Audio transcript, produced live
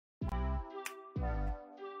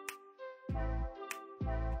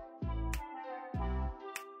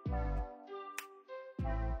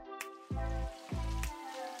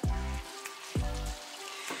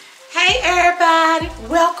Everybody,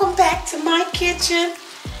 welcome back to my kitchen.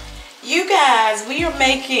 You guys, we are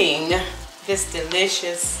making this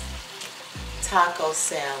delicious taco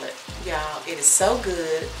salad. Y'all, it is so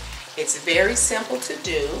good. It's very simple to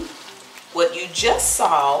do. What you just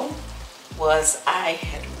saw was I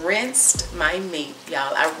had rinsed my meat.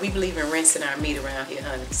 Y'all, we believe in rinsing our meat around here,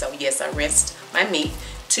 honey. So yes, I rinsed my meat,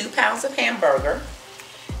 2 pounds of hamburger,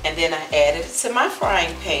 and then I added it to my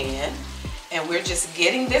frying pan. And we're just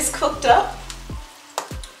getting this cooked up.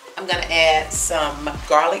 I'm gonna add some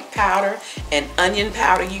garlic powder and onion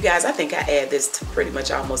powder. You guys, I think I add this to pretty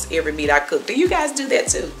much almost every meat I cook. Do you guys do that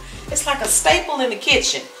too? It's like a staple in the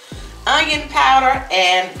kitchen. Onion powder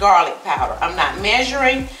and garlic powder. I'm not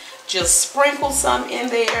measuring, just sprinkle some in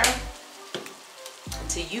there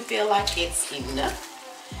until you feel like it's enough.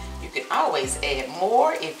 You can always add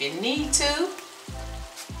more if you need to.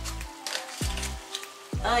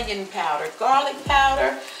 Onion powder, garlic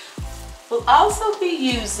powder. We'll also be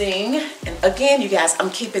using, and again, you guys,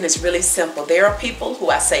 I'm keeping this really simple. There are people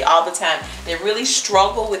who I say all the time, they really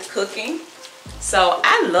struggle with cooking. So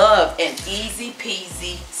I love an easy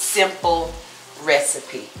peasy, simple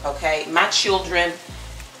recipe, okay? My children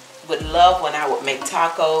would love when I would make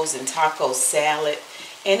tacos and taco salad.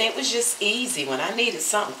 And it was just easy when I needed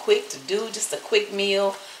something quick to do, just a quick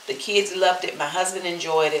meal. The kids loved it, my husband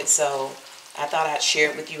enjoyed it, so I thought I'd share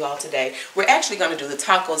it with you all today. We're actually going to do the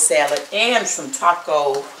taco salad and some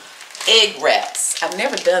taco egg wraps. I've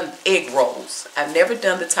never done egg rolls. I've never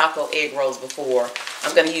done the taco egg rolls before.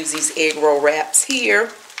 I'm going to use these egg roll wraps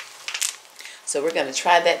here. So we're going to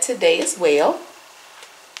try that today as well.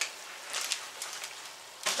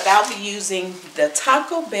 But I'll be using the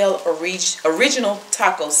Taco Bell original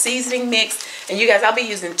taco seasoning mix. And you guys, I'll be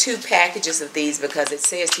using 2 packages of these because it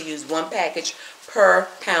says to use 1 package per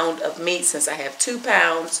pound of meat. Since I have 2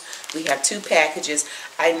 pounds, we have 2 packages.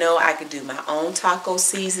 I know I could do my own taco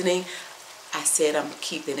seasoning. I said I'm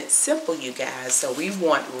keeping it simple, you guys. So we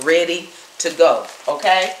want ready to go,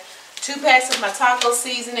 okay? 2 packs of my taco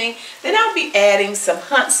seasoning. Then I'll be adding some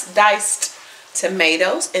Hunt's diced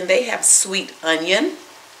tomatoes, and they have sweet onion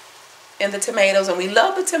in the tomatoes, and we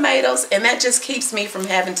love the tomatoes, and that just keeps me from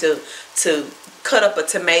having to cut up a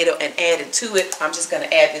tomato and add it to it. I'm just going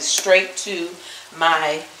to add this straight to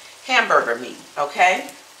my hamburger meat, okay?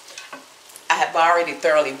 I have already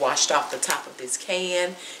thoroughly washed off the top of this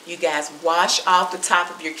can. You guys, wash off the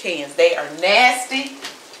top of your cans. They are nasty.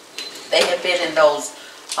 They have been in those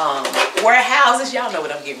warehouses. Y'all know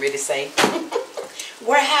what I'm getting ready to say.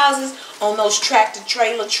 Warehouses on those tractor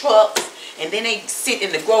trailer trucks. And then they sit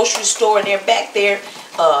in the grocery store and they're back there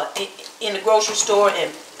in the grocery store,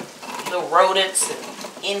 and little rodents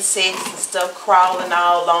and insects and stuff crawling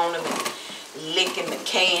all on them and licking the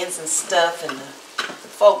cans and stuff, and the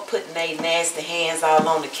folk putting their nasty hands all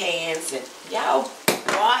on the cans. And y'all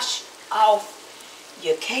wash off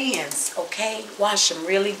your cans, okay? Wash them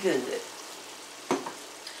really good.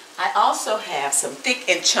 I also have some thick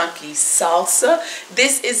and chunky salsa.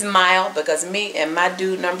 This is mild because me and my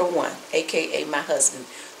dude number 1, aka my husband,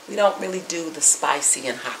 we don't really do the spicy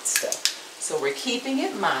and hot stuff. So we're keeping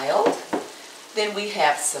it mild. Then we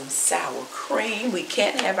have some sour cream. We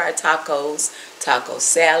can't have our taco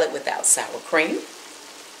salad without sour cream.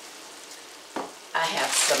 I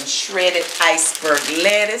have some shredded iceberg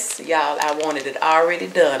lettuce. Y'all, I wanted it already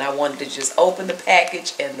done. I wanted to just open the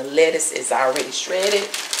package and the lettuce is already shredded.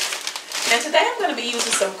 And today I'm going to be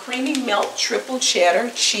using some creamy melt triple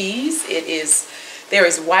cheddar cheese. There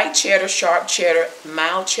is white cheddar, sharp cheddar,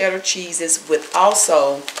 mild cheddar cheeses with it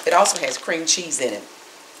also has cream cheese in it.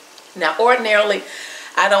 Now ordinarily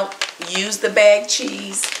I don't use the bag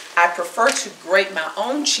cheese. I prefer to grate my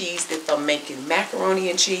own cheese if I'm making macaroni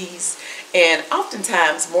and cheese. And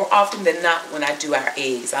oftentimes, more often than not, when I do our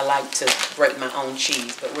eggs, I like to grate my own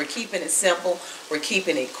cheese. But we're keeping it simple. We're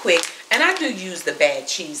keeping it quick. And I do use the bag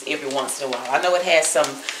cheese every once in a while. I know it has some,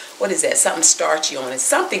 what is that, something starchy on it.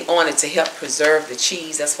 Something on it to help preserve the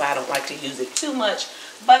cheese. That's why I don't like to use it too much.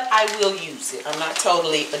 But I will use it. I'm not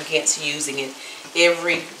totally against using it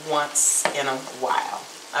every once in a while.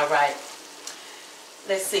 All right.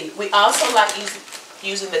 Let's see. We also like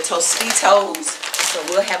using the Tostitos. So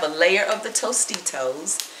we'll have a layer of the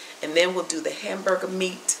Tostitos, and then we'll do the hamburger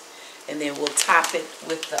meat, and then we'll top it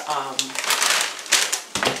with the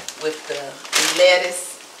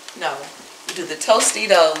lettuce. No, we do the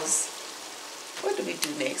Tostitos. What do we do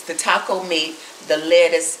next? The taco meat, the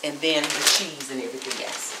lettuce, and then the cheese and everything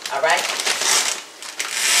else. All right.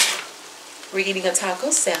 We're eating a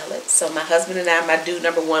taco salad. So my husband and I, my dude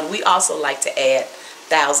number 1, we also like to add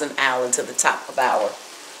Thousand Island to the top of our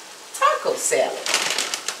taco salad.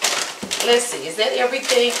 let's see, is that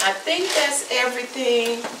everything? I think that's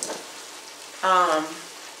everything.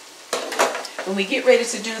 When we get ready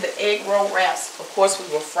to do the egg roll wraps, of course we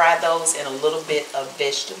will fry those in a little bit of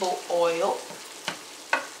vegetable oil.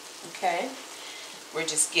 Okay, we're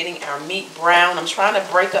just getting our meat brown. I'm trying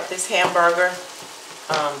to break up this hamburger.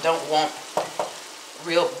 Don't want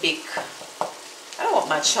real big, I don't want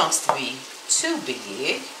my chunks to be too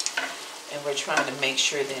big. And we're trying to make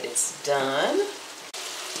sure that it's done.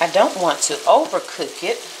 I don't want to overcook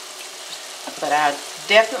it, but I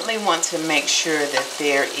definitely want to make sure that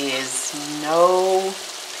there is no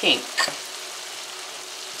pink.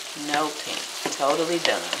 No pink. Totally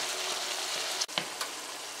done.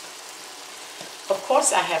 Of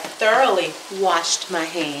course, I have thoroughly washed my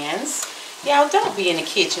hands. Y'all, don't be in the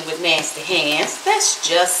kitchen with nasty hands. That's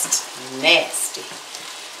just nasty.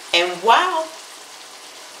 And while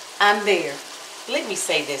I'm there, let me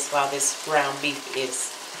say this while this ground beef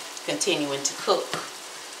is continuing to cook.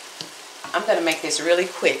 I'm going to make this really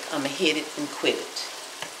quick. I'm going to hit it and quit it.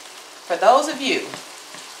 For those of you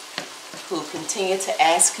who continue to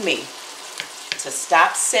ask me to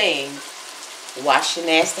stop saying wash your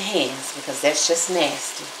nasty hands, because that's just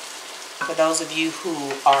nasty. For those of you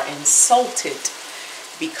who are insulted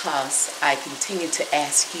because I continue to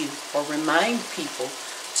ask you or remind people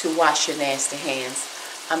to wash your nasty hands,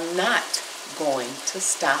 I'm not going to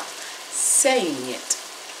stop saying it.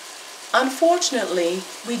 Unfortunately,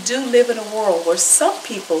 we do live in a world where some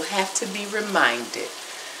people have to be reminded.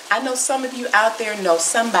 I know some of you out there know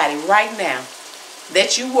somebody right now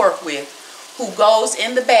that you work with who goes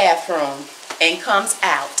in the bathroom and comes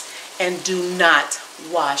out and do not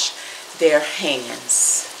wash their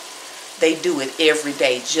hands. They do it every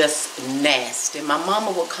day, just nasty. My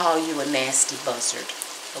mama would call you a nasty buzzard,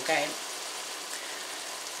 okay?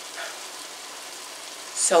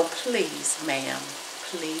 So please, ma'am,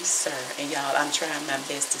 please, sir, and y'all, I'm trying my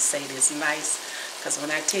best to say this nice, because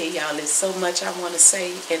when I tell y'all there's so much I want to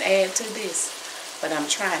say and add to this, but I'm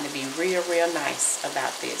trying to be real, real nice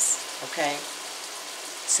about this, okay?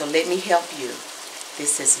 So let me help you.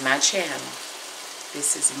 This is my channel.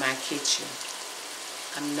 This is my kitchen.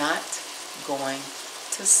 I'm not going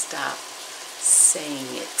to stop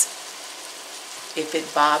saying it. If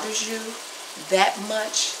it bothers you that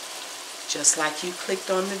much, just like you clicked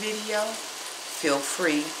on the video, feel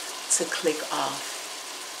free to click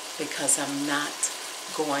off, because I'm not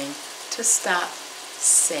going to stop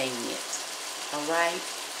saying it. All right?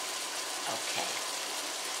 Okay.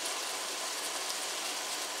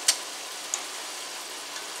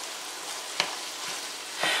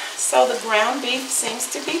 So the ground beef seems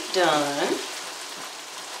to be done.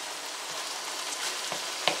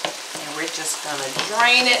 And we're just going to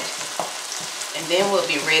drain it. And then we'll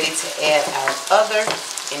be ready to add our other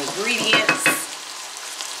ingredients.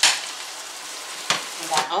 And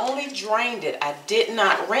I only drained it. I did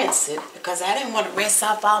not rinse it because I didn't want to rinse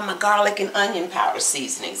off all my garlic and onion powder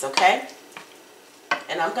seasonings, okay?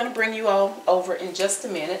 And I'm going to bring you all over in just a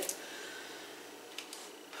minute.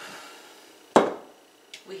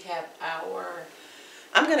 We have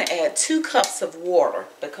I'm going to add 2 cups of water,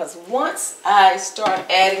 because once I start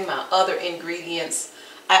adding my other ingredients,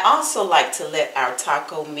 I also like to let our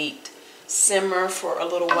taco meat simmer for a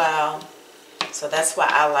little while. So that's why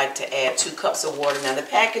I like to add 2 cups of water. Now the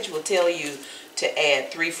package will tell you to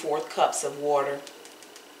add 3/4 cups of water.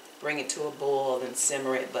 Bring it to a boil and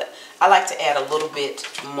simmer it. But I like to add a little bit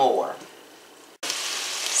more.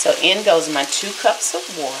 So in goes my 2 cups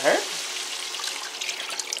of water.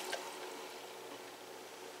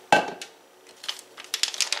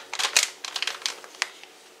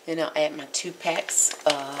 Then I'll add my 2 packs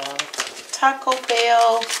of Taco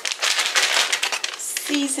Bell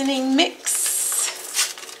seasoning mix.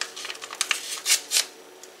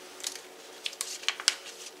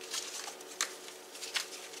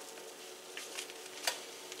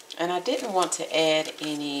 And I didn't want to add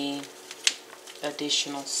any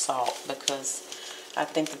additional salt because I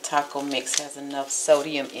think the taco mix has enough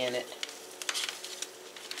sodium in it.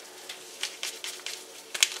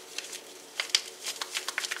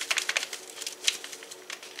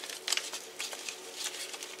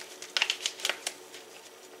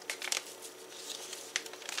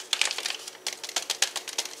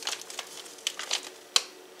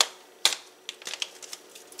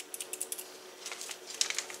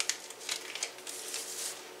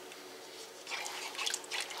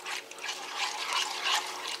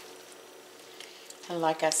 And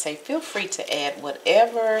like I say, feel free to add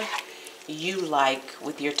whatever you like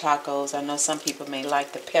with your tacos. I know some people may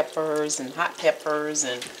like the peppers and hot peppers,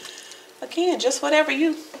 and again, just whatever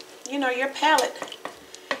your palate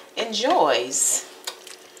enjoys.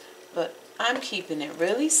 But I'm keeping it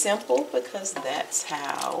really simple because that's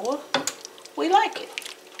how we like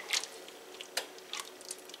it.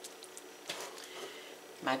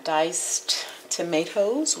 My diced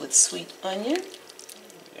tomatoes with sweet onion.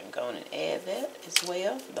 I'm going to add that as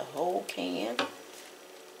well, the whole can.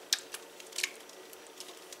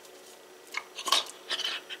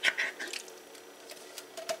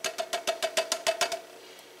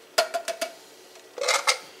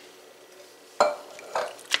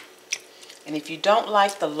 And if you don't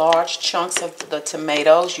like the large chunks of the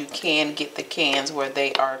tomatoes, you can get the cans where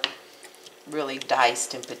they are really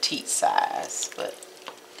diced in petite size. But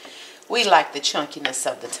we like the chunkiness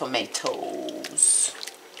of the tomatoes.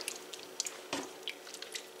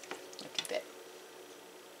 Look at that.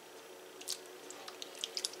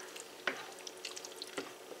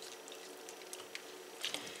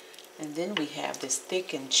 And then we have this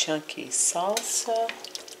thick and chunky salsa.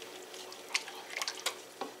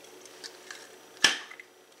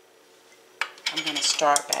 I'm going to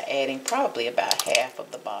start by adding probably about half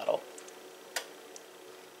of the bottle.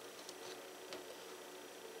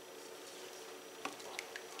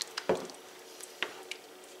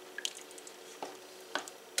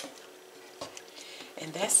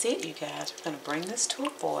 And that's it, you guys. We're going to bring this to a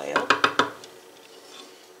boil.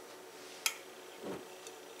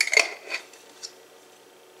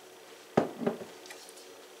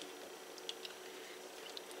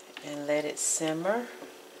 And let it simmer.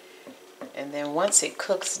 And then once it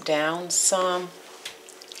cooks down some,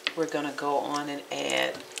 we're going to go on and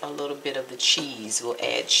add a little bit of the cheese. We'll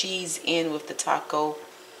add cheese in with the taco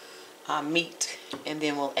meat, and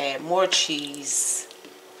then we'll add more cheese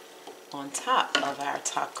on top of our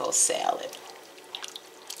taco salad.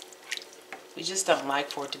 We just don't like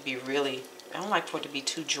for it to be really, I don't like for it to be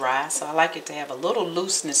too dry, so I like it to have a little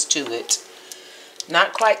looseness to it.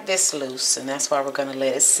 Not quite this loose, and that's why we're going to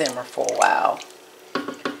let it simmer for a while.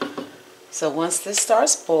 So once this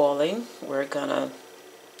starts boiling, we're going to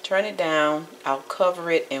turn it down. I'll cover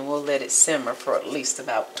it and we'll let it simmer for at least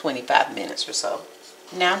about 25 minutes or so.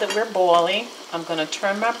 Now that we're boiling, I'm going to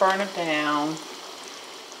turn my burner down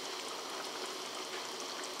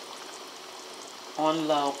on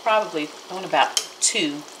low, probably on about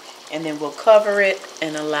 2, and then we'll cover it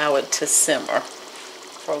and allow it to simmer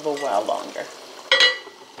for a little while longer.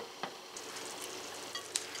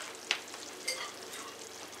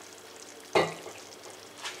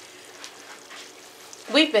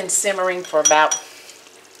 We've been simmering for about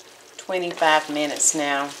 25 minutes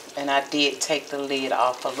now, and I did take the lid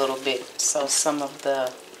off a little bit so some of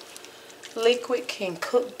the liquid can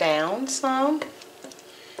cook down some.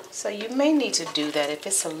 So you may need to do that. If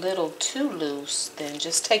it's a little too loose, then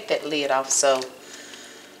just take that lid off so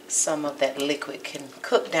some of that liquid can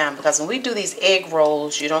cook down, because when we do these egg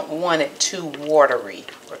rolls, you don't want it too watery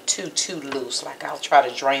or too loose. Like, I'll try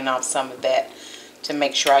to drain off some of that to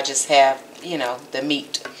make sure I just have, you know, the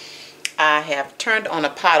meat. I have turned on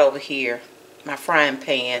a pot over here, my frying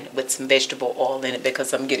pan, with some vegetable oil in it,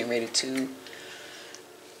 because I'm getting ready to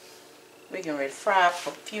fry up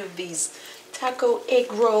a few of these taco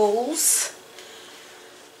egg rolls.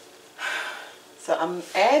 So I'm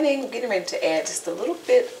getting ready to add just a little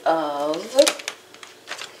bit of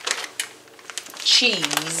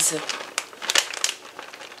cheese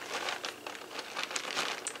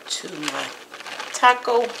to my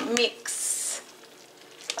taco mix.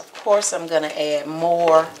 Of course, I'm going to add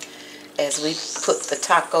more as we put the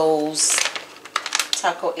taco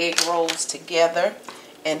egg rolls together,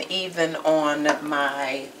 and even on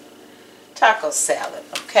my taco salad,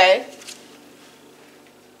 okay?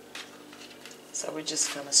 So we're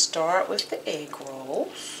just going to start with the egg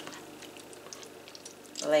rolls.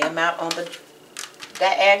 Lay them out on the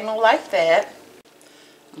diagonal like that.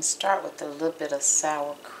 And start with a little bit of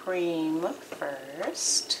sour cream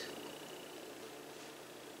first.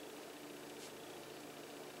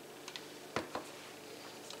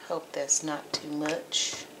 Hope that's not too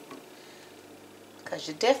much, because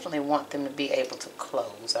you definitely want them to be able to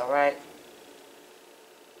close, alright?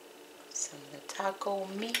 Some of the taco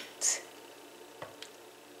meat.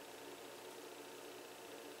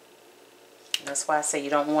 And that's why I say you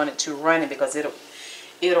don't want it too runny, because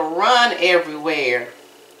it'll run everywhere.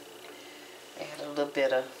 Add a little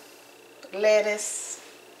bit of lettuce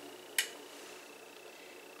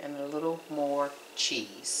and a little more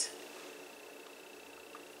cheese.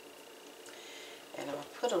 And I'm going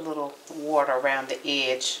to put a little water around the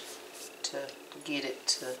edge to get it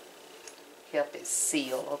to help it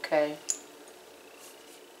seal, okay?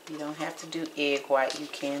 You don't have to do egg white. You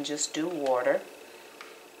can just do water.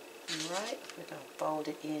 Alright, we're going to fold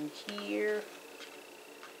it in here.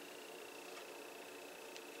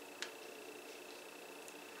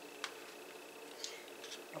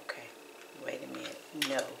 Wait a minute.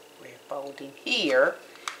 No, we're folding here.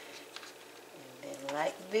 And then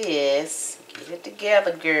like this. Get it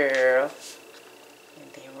together, girl.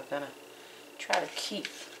 And then we're gonna try to keep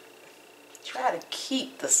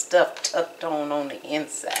the stuff tucked on the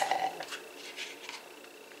inside.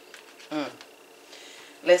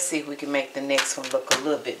 Let's see if we can make the next one look a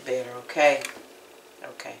little bit better, okay?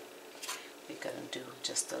 Okay. We're gonna do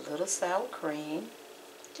just a little sour cream.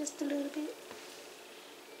 Just a little bit.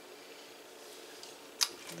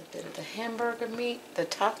 A little bit of the hamburger meat, the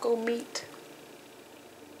taco meat.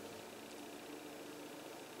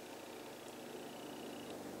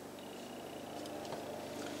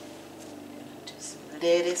 And do some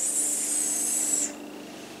lettuce.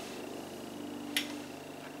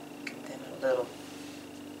 And then a little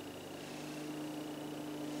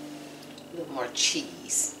more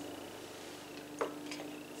cheese. Okay.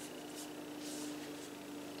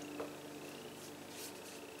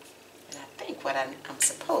 And I think what I'm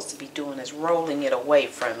supposed to be doing is rolling it away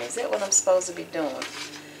from me. Is that what I'm supposed to be doing?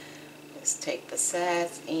 Let's take the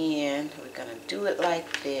sides in. We're going to do it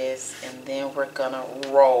like this, and then we're going to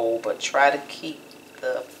roll, but try to keep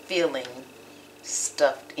the filling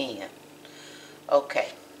stuffed in. Okay,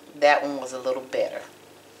 that one was a little better.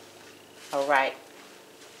 All right.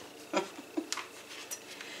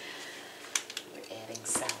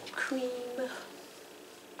 Sour cream, a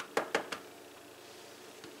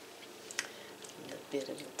little bit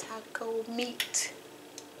of the taco meat.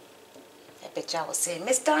 I bet y'all was saying,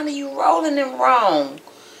 Miss Donna, you rolling them wrong.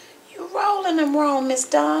 You rolling them wrong, Miss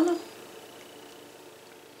Donna.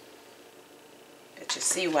 But you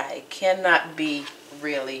see why it cannot be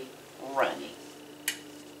really runny.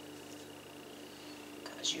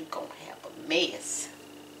 Because you're going to have a mess.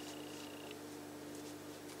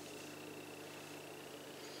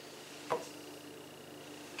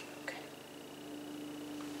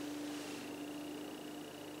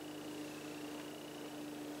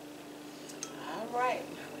 Alright,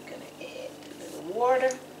 now we're going to add a little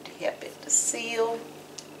water to help it to seal.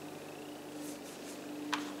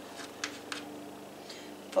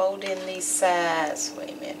 Fold in these sides.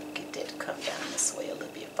 Wait a minute, get that to come down this way a little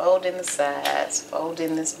bit. Fold in the sides, fold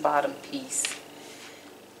in this bottom piece.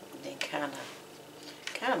 And then kind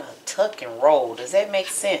of tuck and roll. Does that make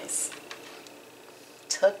sense?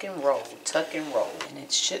 Tuck and roll, tuck and roll. And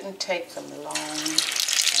it shouldn't take them long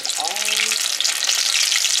at all.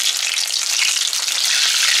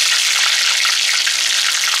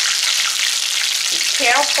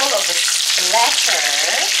 Careful of the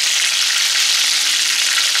splatter.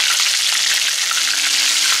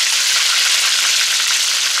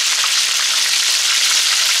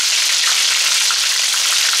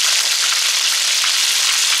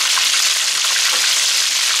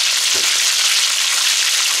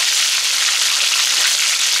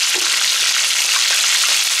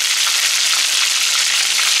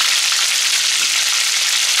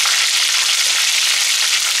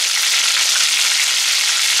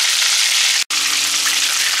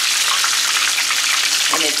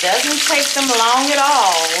 It doesn't take them long at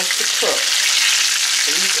all to cook.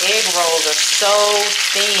 These egg rolls are so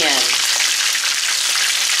thin.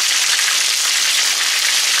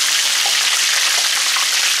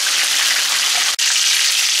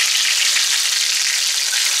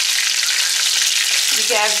 You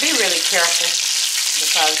guys be really careful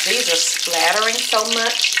because these are splattering so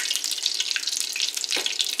much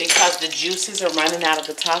because the juices are running out of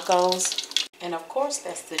the tacos. And of course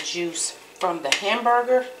that's the juice from the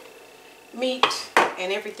hamburger meat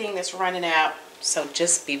and everything that's running out, so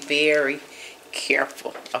just be very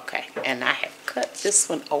careful. Okay, and I have cut this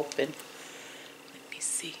one open. Let me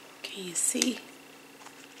see, can you see?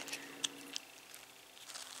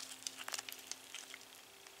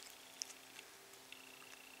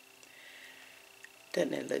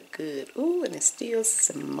 Doesn't it look good? Ooh, and it's still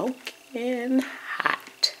smoking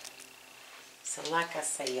hot. So like I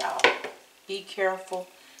say, y'all, be careful.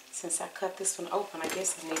 Since I cut this one open, I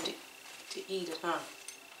guess I need to eat it, huh?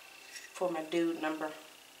 Before my dude number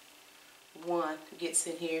 1 gets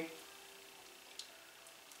in here.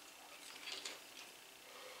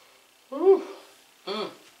 Ooh.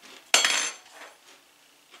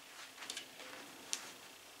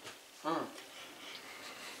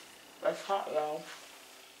 That's hot, y'all.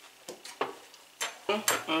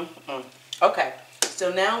 Okay,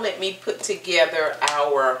 so now let me put together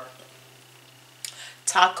our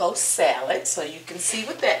taco salad so you can see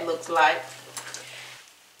what that looks like.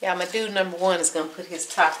 Yeah, my dude number 1 is going to put his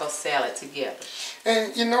taco salad together.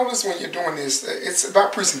 And you notice when you're doing this, it's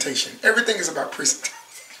about presentation. Everything is about presentation.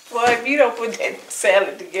 Well, if you don't put that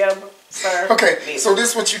salad together. Sir. Okay, so this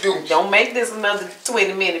is what you do. Don't make this another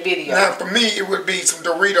 20-minute video. Now, for me, it would be some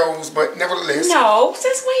Doritos, but nevertheless. No,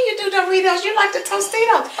 since when you do Doritos? You like the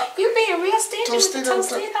Tostitos. You being real stingy with the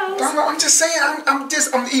Tostitos. Donna, I'm just saying,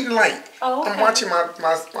 I'm eating light. Oh, okay. I'm watching my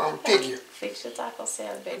figure. Fix your taco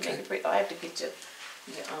salad, baby. Okay. Make it pretty. I have to get your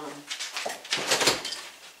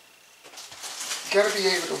gotta be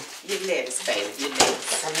able to. Your lettuce, baby. Your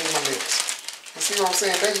lettuce. I need my lettuce. And see what I'm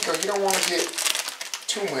saying? There you go. You don't want to get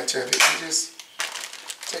too much of it. You just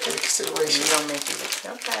take into consideration. You don't make it.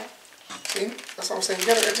 Okay. See? That's what I'm saying. You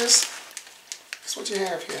gotta just. That's what you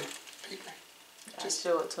have here, people. Just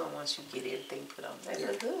show it to them once you get everything put on. They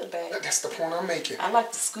look good, baby. That's the point I'm making. I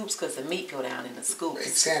like the scoops because the meat go down in the scoops.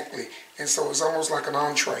 Exactly. And so it's almost like an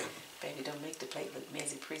entree. Baby, don't make the plate look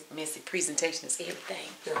messy. Messy presentation is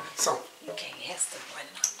everything. Yeah. So. You can't have stuff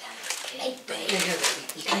running off down the plate, baby. You can't have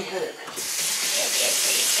it. You can't have it.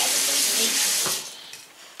 It's got to look neat.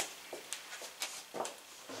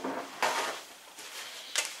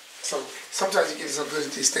 So sometimes you get so good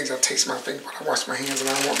at these things, I taste my finger, but I wash my hands and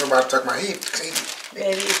I don't want nobody to touch my head.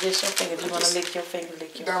 Baby, it's just your finger. If you want to lick your finger,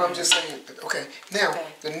 lick your finger. No, I'm just saying. Okay. Now,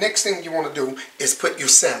 the next thing you want to do is put your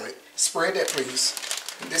salad. Spread that, please.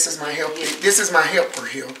 This is my help. This is my helper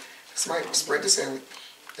here. Spread the salad.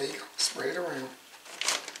 There you go. Spread it around.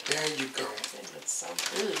 There you go. That looks so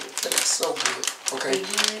good. That looks so good. Okay.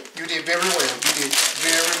 You did very well. You did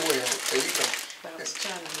very well. There you go. I was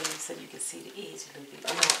trying to move so you can see the edge a little bit.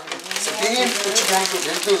 So then what you want to do,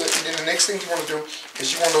 that's good. And then the next thing you want to do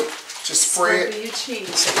is you want to just spread. Sprinkle your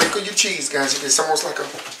cheese. Sprinkle your cheese, guys. It's almost like a.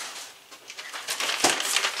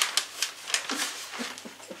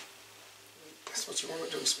 That's what you want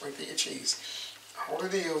to do. Sprinkle your cheese. All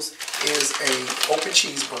it is a open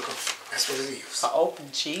cheeseburger. That's what it is. An open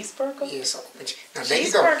cheeseburger? Yes, open cheese. Now there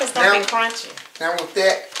you go. Cheeseburgers don't be crunchy. Now with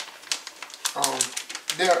that,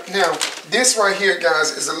 now this right here,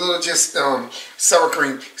 guys, is a little just sour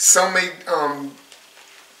cream. Some may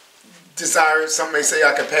desire it. Some may say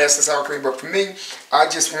I can pass the sour cream, but for me,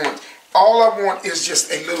 all I want is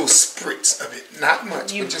just a little spritz of it. Not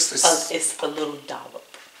much, but just a. It's a little dollop.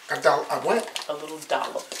 A dollop. A what? A little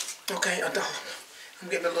dollop. Okay, a dollop. I'm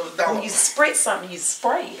getting a little dollop. When you spritz something, you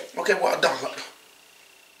spray it. Okay, well, a dollop.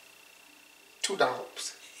 2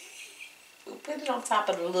 dollops. Put it on top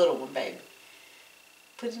of the little one, baby.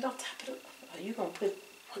 Put it on top of the. Are you gonna put?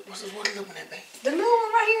 What are you looking at, baby? The little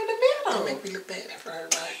one right here in the middle. Don't make me look bad for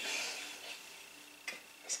everybody.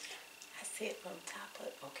 I said on top of.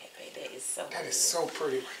 Okay, baby, that is so. That good. is so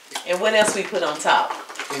pretty right there. And what else we put on top?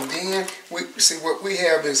 And then we see what we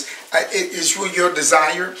have is it is your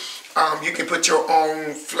desire. You can put your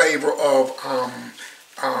own flavor of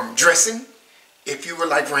dressing. If you would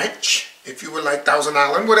like ranch, if you would like Thousand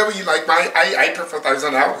Island, whatever you like. I prefer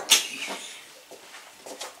Thousand Island.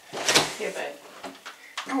 Here, babe.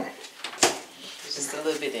 No. Just a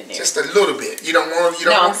little bit in there. Just a little bit. You don't want. You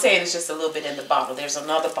don't. No, want, I'm saying it's just a little bit in the bottle. There's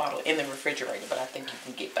another bottle in the refrigerator, but I think you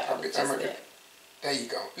can get by with just that. There you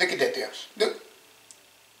go. Look at that there. Look.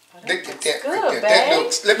 Look at that. Good, look at that. That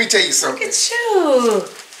looks. Let me tell you something. Look at you.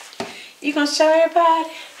 You gonna show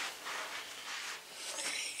everybody?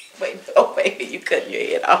 Wait, oh baby, you cutting your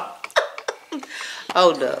head off.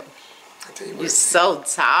 Hold up. You're so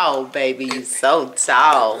tall, baby. You're so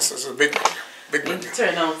tall. This is a big one. Big one. You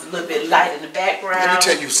turn on a little bit light in the background. Let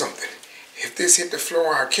me tell you something. If this hit the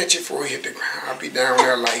floor, I'll catch it before it hit the ground. I'll be down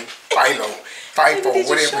there like FIFO,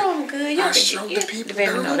 whatever. You show them good. I showed the people.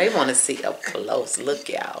 Baby, no, they want to see up close. Look,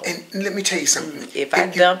 y'all. And let me tell you something. If I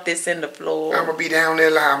dump this in the floor, I'm gonna be down there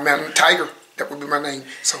like Mountain Tiger. That would be my name.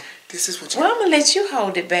 So this is what you. Well, I'm gonna let you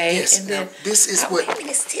hold it, babe. Yes. And now, then this is what. Baby,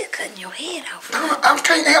 it's still cutting your head off. I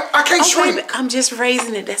can't help. I can't shrink. Baby, I'm just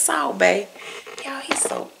raising it. That's all, babe. Y'all, he's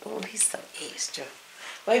so extra.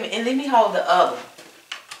 Wait a minute, and let me hold the other.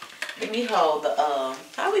 Let me hold the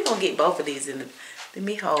how we gonna get both of these in the? Let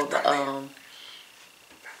me hold the I'm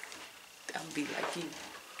gonna be like you.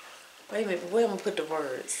 Wait a minute, where am I gonna put the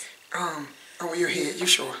words? Over your head. You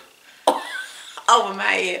sure? Over my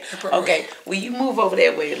head. Okay, will you move over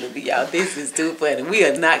that way a little bit, y'all? This is too funny. We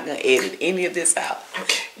are not gonna edit any of this out.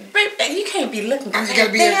 Okay. Baby, you can't be looking. You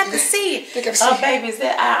gotta be. They have to see it. They gotta see it. Baby, is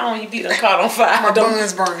that eye on you? Be done caught on fire. My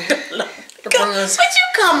bun's burning. The buns. But you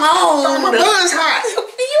come on. Oh, my bun's hot.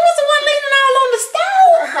 You was the one leaning all on the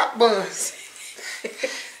stove. Hot buns.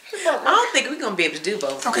 I don't think we're gonna be able to do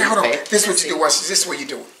both. Okay, hold on. This is what you do. Watch this. This is what you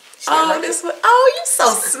do. This what? Oh, you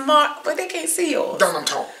so smart, but they can't see yours. Don, I'm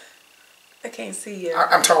tall. They can't see you.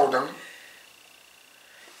 I'm tall, Don.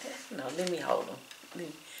 No, let me hold them.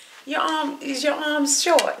 Your arm is your arm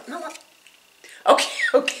short. No. Okay,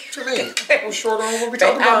 okay. What you mean? What's short on? What we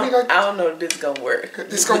talking about? I don't know if this is gonna work.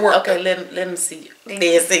 This gonna work? Okay, let him see.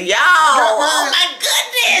 Listen, y'all. Oh my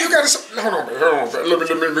goodness. You gotta hold on, let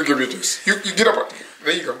me give you this. You get up.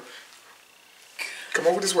 There you go. Come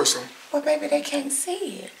over this way, son. Well, baby, they can't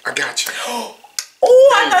see it. I got you. Oh,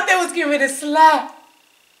 I thought they was getting ready to slide.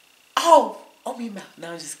 Oh, open your mouth.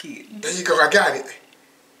 No, I'm just kidding. There you go. I got it.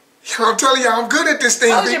 I'm telling y'all, I'm good at this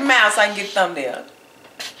thing. Close your mouth so I can get thumbnail.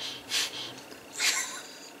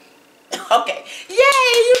 Okay. Yay,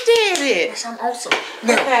 you did it. That's awesome.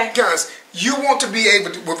 Now, guys, you want to be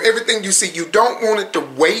able to, with everything you see, you don't want it to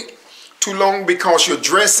wait too long because your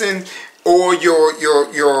dressing or your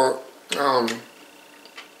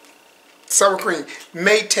sour cream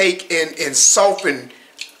may take and soften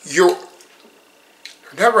your,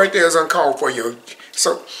 that right there is uncalled for you.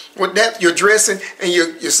 So with that, your dressing and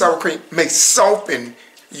your sour cream may soften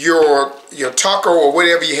your taco or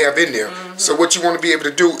whatever you have in there. So what you want to be able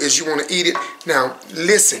to do is you want to eat it. Now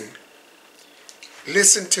listen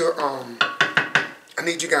to I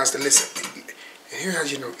need you guys to listen. And here's how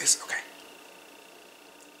you know this. Okay.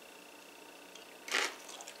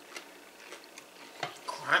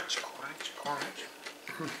 Crunch, crunch, crunch.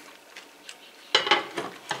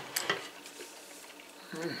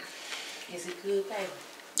 Is it good, baby?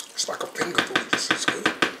 It's like a finger food. This is good.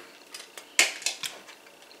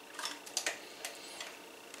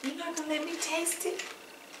 You're not gonna let me taste it?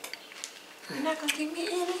 You're not gonna give me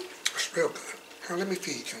any? It's real good. Now let me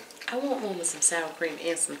feed you. I want one with some sour cream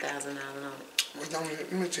and some $1,000 on it. Well,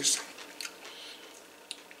 let me just.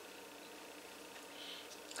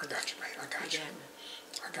 I got you, babe. I got you.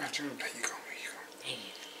 I got you. There you go.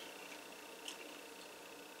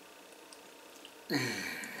 There you go.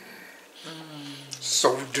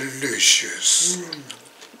 So delicious.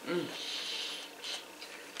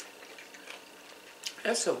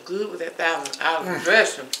 That's so good with that $1,000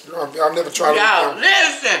 dressing. I've never tried it. Y'all,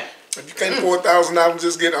 listen. If you can't afford $1,000,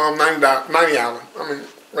 just get $90. I mean,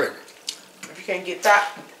 whatever. If you can't get that,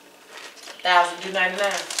 $1,000, do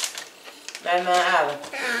 $99.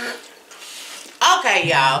 $99. Okay,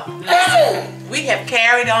 y'all. Listen, we have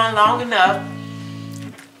carried on long enough.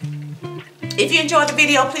 If you enjoyed the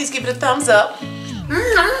video, please give it a thumbs up.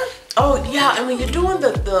 Oh, yeah, and when you're doing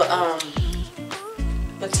the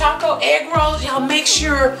taco egg rolls, y'all make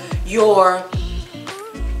sure your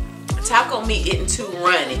taco meat isn't too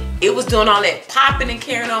runny. It was doing all that popping and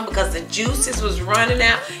carrying on because the juices was running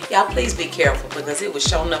out. Y'all please be careful because it was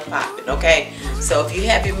showing up popping, okay? So if you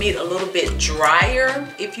have your meat a little bit drier,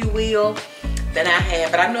 if you will, than I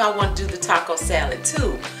have, but I know I want to do the taco salad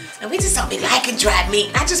too. And we just don't be liking dry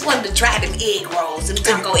meat. I just wanted to try them egg rolls, them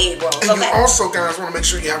taco egg rolls. And you also, guys, want to make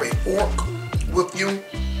sure you have a fork with you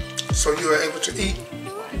so you are able to eat.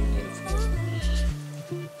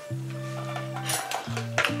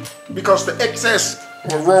 Because the excess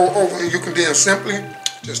will roll over and you can then simply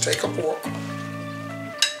just take a fork.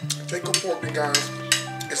 Take a fork, and guys,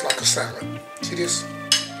 it's like a salad. See this?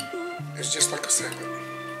 It's just like a salad.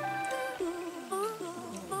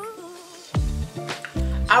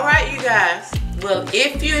 Alright, you guys. Well,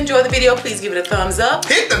 if you enjoyed the video, please give it a thumbs up.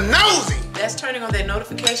 Hit the nosy! That's turning on that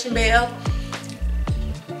notification bell.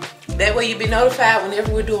 That way you'll be notified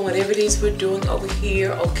whenever we're doing whatever it is we're doing over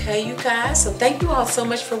here. Okay, you guys? So thank you all so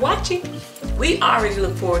much for watching. We already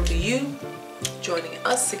look forward to you joining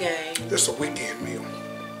us again. This is a weekend meal.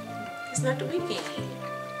 It's not the weekend.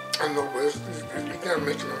 I know, but you gotta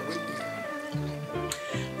make it on a weekend.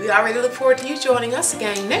 We already look forward to you joining us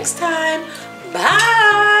again next time.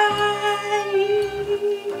 Bye!